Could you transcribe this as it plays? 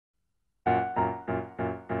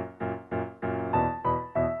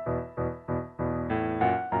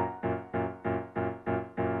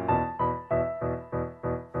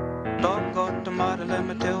God Almighty, let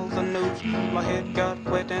me tell the news. My head got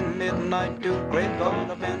wet in midnight dew. Great God,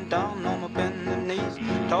 I've been down on my bending knees,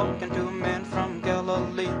 talking to a man from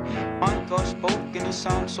Galilee. My God spoke and he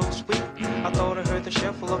sounded so sweet. I thought I heard the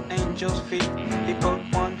shuffle of angels' feet. He put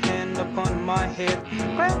one hand upon my head.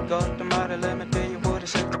 Great God Almighty, let me tell you what he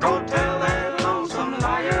said. Go tell that lonesome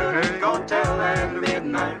liar, go tell that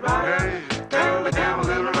midnight rider, tell the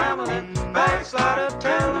gambling, rambling, backslider,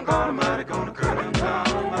 tell him God Almighty gonna cut him down.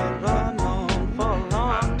 Run on for a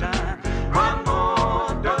long time, run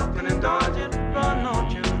on, ducking and dodging, run on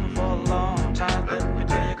shooting for a long time. Let me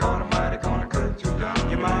tell you, God Almighty gonna cut you down.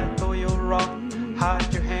 You might throw your rock,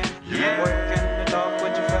 hide your hand, work in the dark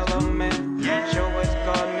with your fellow man. Show us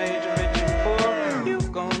God made you rich and poor. You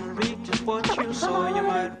gonna reap just what you sow. You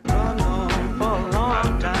might run on for a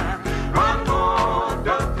long time, run on,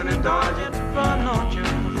 ducking and dodging, run on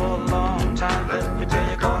shooting for a long time. Let me tell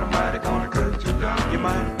you, God Almighty gonna cut you down. You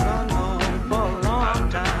might run on for a long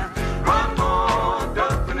time, run on,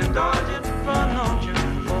 ducking and dodging, run on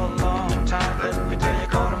shooting for a long time. Let me tell you,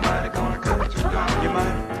 God Almighty gonna cut you down. You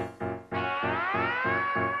might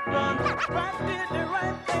run, right did the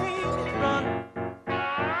right thing, run,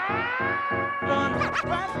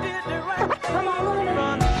 right did the right thing,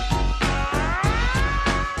 run,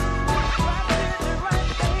 right did the right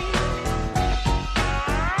thing.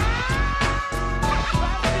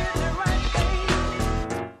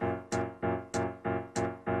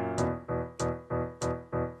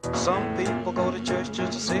 Some people go to church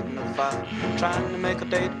just to signify, trying to make a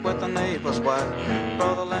date with a neighbor's wife.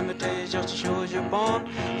 Brother, let me tell you, just as sure as you're born,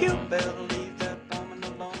 you better leave